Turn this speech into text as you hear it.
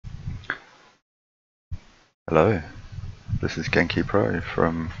Hello, this is Genkipro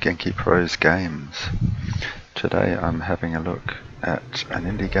from Genkipro's Games. Today I'm having a look at an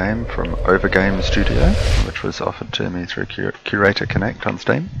indie game from overGame Studio, which was offered to me through Curator Connect on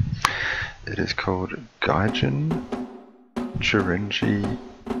Steam. It is called Gaijin Charenji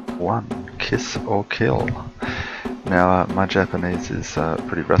 1, Kiss or Kill. Now my Japanese is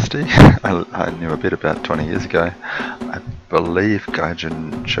pretty rusty. I knew a bit about 20 years ago. I believe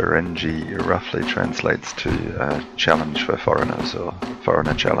Gaijin Charenji roughly translates to challenge for foreigners, or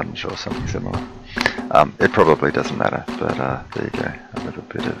foreigner challenge, or something similar. It probably doesn't matter, but there you go, a little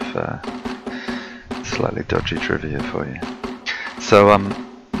bit of slightly dodgy trivia for you. So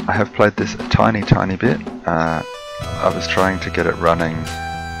I have played this a tiny bit. I was trying to get it running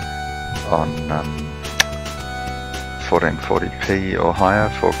on 1440p or higher,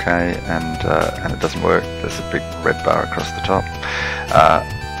 4K, and it doesn't work. There's a big red bar across the top.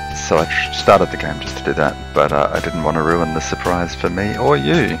 So I started the game just to do that, but I didn't want to ruin the surprise for me or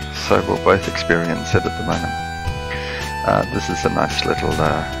you, so we'll both experience it at the moment. This is a nice little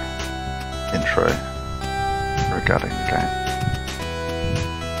intro regarding the game.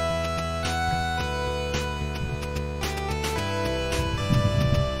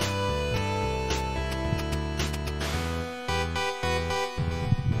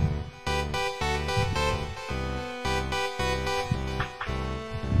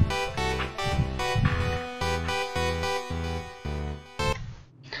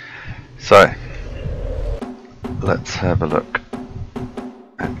 So, let's have a look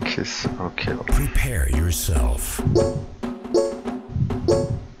at Kiss or Kill. Prepare yourself.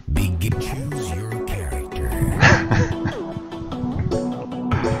 Choose your character.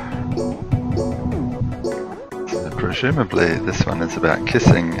 So presumably this one is about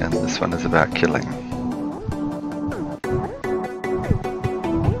kissing and this one is about killing.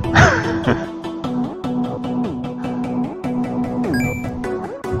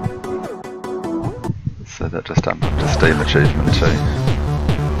 So that just unlocked a Steam achievement too.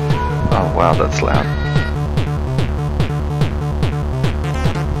 Oh wow, that's loud.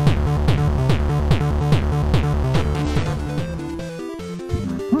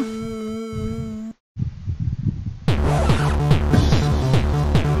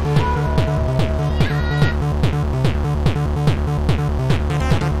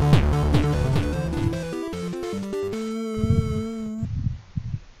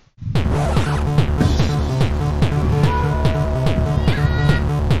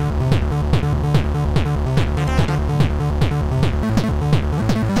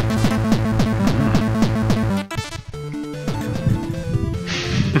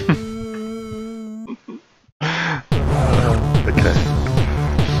 Okay.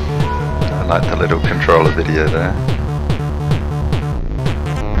 I like the little controller video there.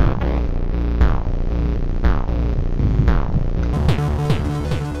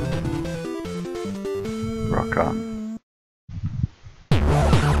 Rock on.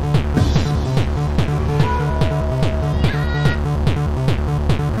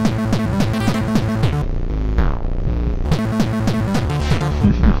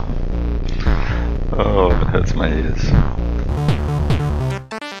 Oh, it hurts my ears.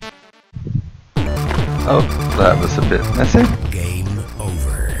 Oh, that was a bit messy. Game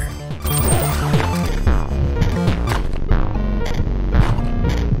over.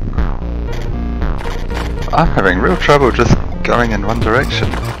 I'm having real trouble just going in one direction.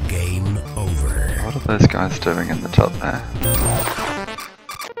 Game over. What are those guys doing in the top there?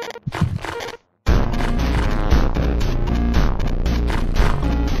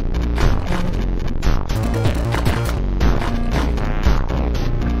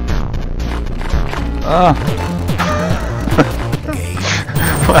 Ah!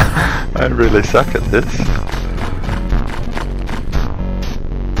 I really suck at this.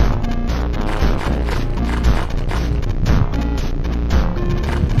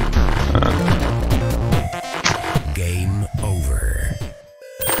 Game over.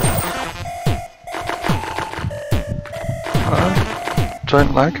 I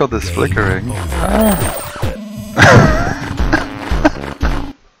don't like all this flickering. Ah.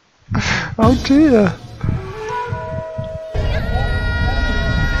 Oh dear!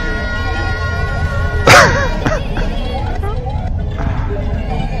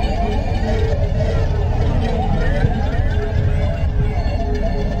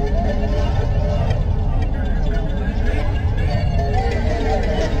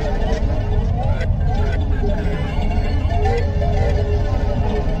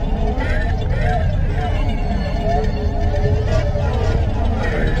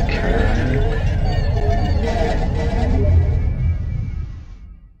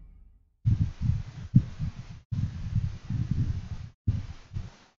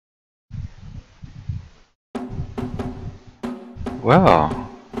 Well,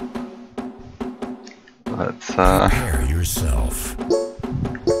 let's Prepare yourself.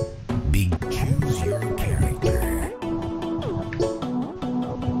 Choose your character.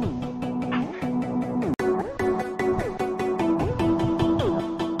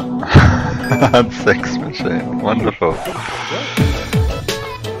 Sex machine, wonderful.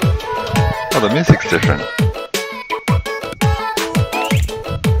 Oh, the music's different.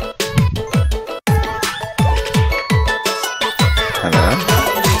 Hello?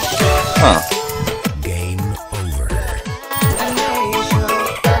 Oh. Game over.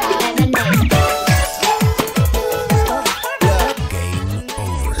 Game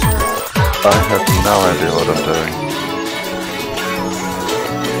over. I have no idea what I'm doing.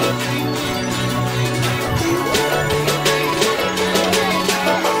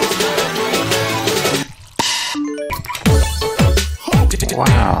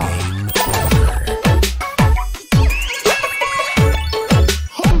 Wow.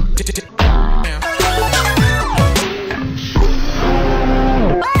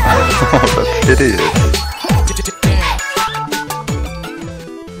 That's hideous.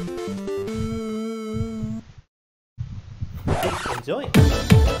 Enjoy it.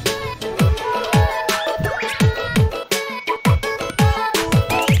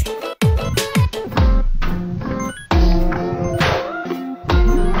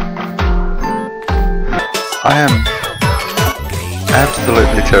 I am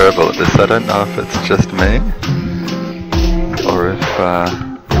absolutely terrible at this. I don't know if it's just me or if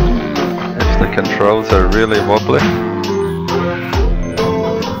the controls are really wobbly.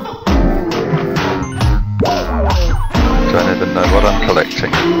 Don't even know what I'm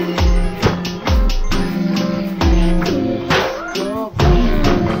collecting.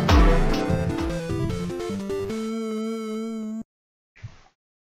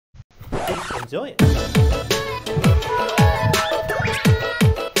 Enjoy it.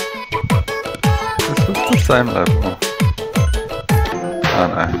 This is the same level. Oh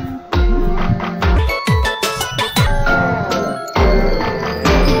no.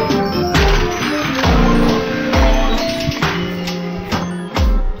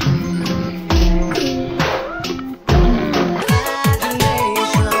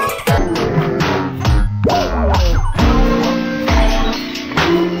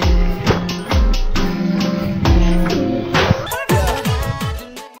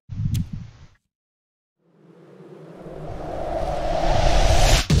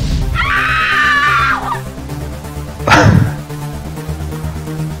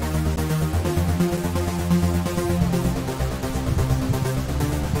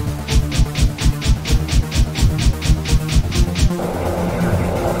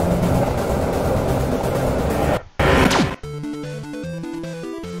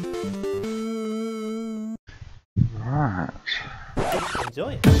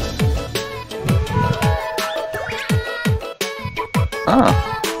 Enjoy it. Ah.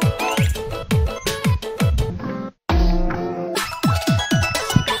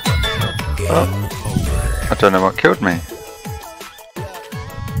 Oh. I don't know what killed me.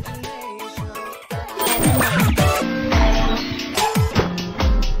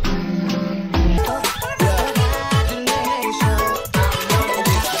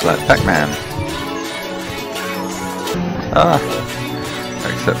 It's like Pac-Man. Ah.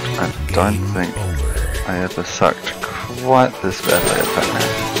 Except I don't think I ever sucked quite this badly at Pac-Man.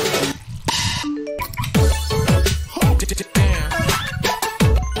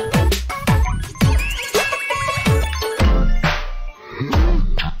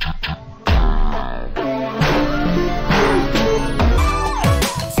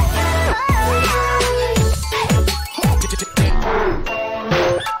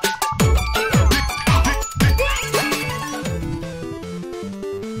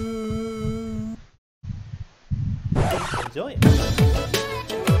 Enjoy it.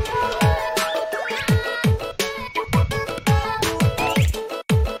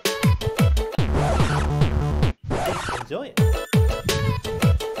 Enjoy it.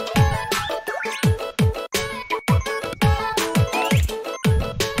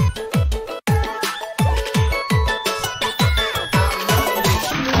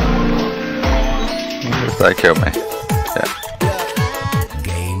 If they kill me. Yeah.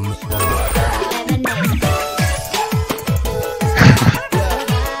 Game over.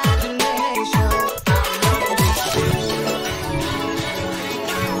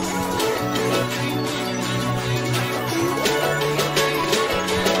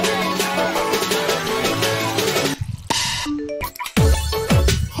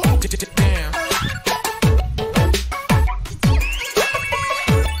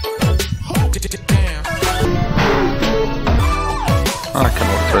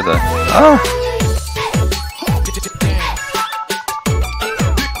 Ah!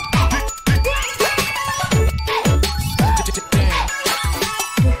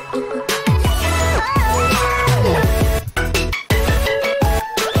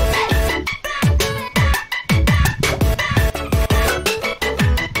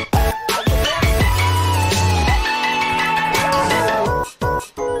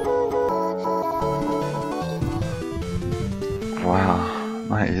 Wow,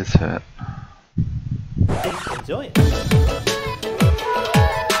 my ears hurt. Enjoy it.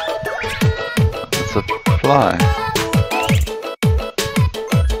 It's a fly.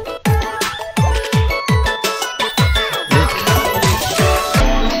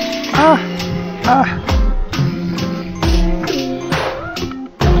 Ah! Ah!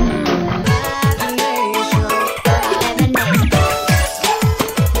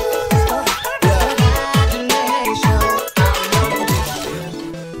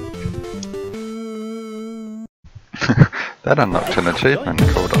 That unlocked an achievement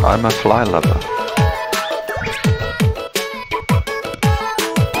called I'm a Fly Lover.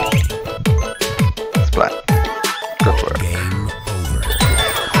 Splat. Good work. Game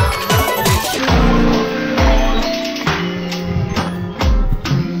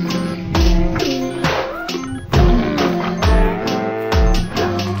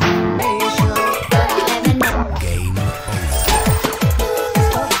over. Game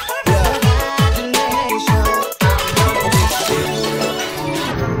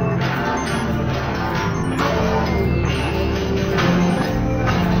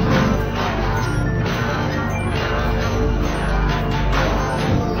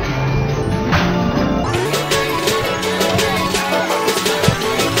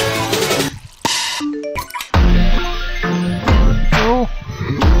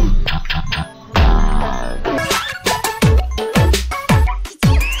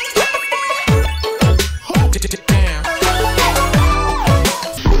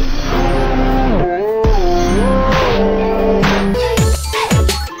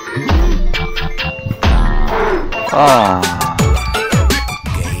Ah!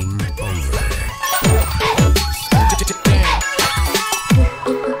 Game over.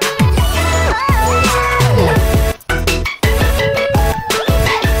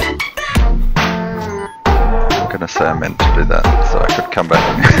 I'm gonna say I meant to do that so I could come back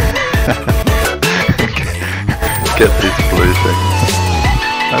and get these blue things.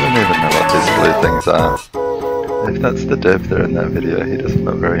 I don't even know what these blue things are. If that's the dev there in that video, he doesn't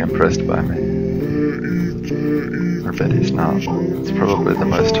look very impressed by me. I bet he's not. It's probably the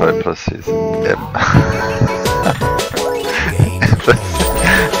most hopeless he's ever.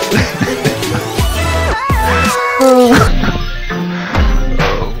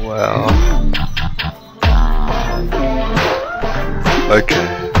 Oh wow. Okay,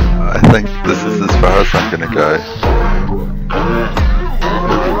 I think this is as far as I'm gonna go.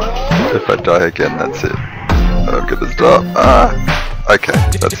 If I die again, that's it. I'm gonna stop. Ah! Okay,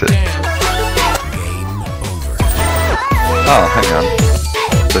 that's it. Oh, hang on.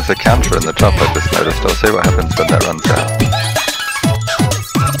 There's a counter in the top I just noticed. I'll see what happens when that runs out.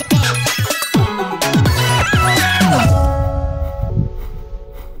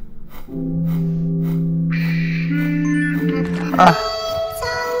 Ah!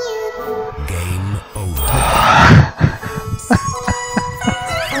 Game over.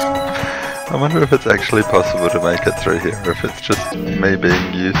 I wonder if it's actually possible to make it through here, or if it's just me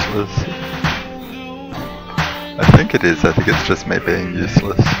being useless. I think it is. I think it's just me being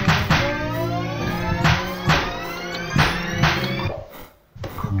useless.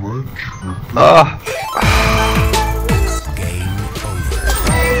 Ah! Game over.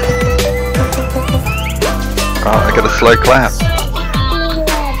 Oh, I got a slow clap.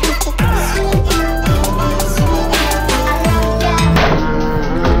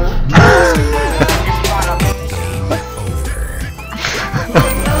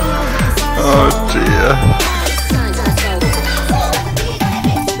 Oh dear.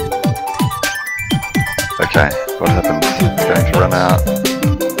 Okay, what happens? I'm going to run out.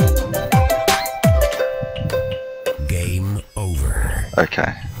 Game over.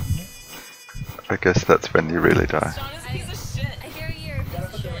 Okay. I guess that's when you really die.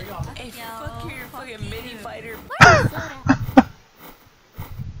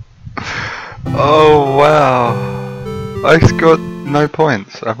 Oh wow! I got no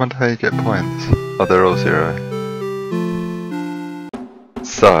points. I wonder how you get points. Oh, they're all 0.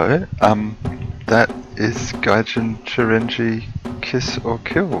 So, that is Gaijin Charenji Kiss or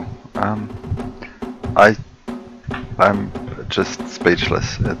Kill. I'm just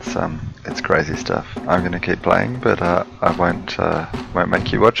speechless. It's crazy stuff. I'm going to keep playing, but I won't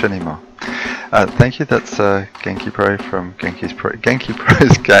make you watch anymore. Thank you. That's Genkipro from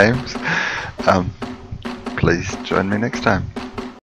Genkipro's Games. Please join me next time.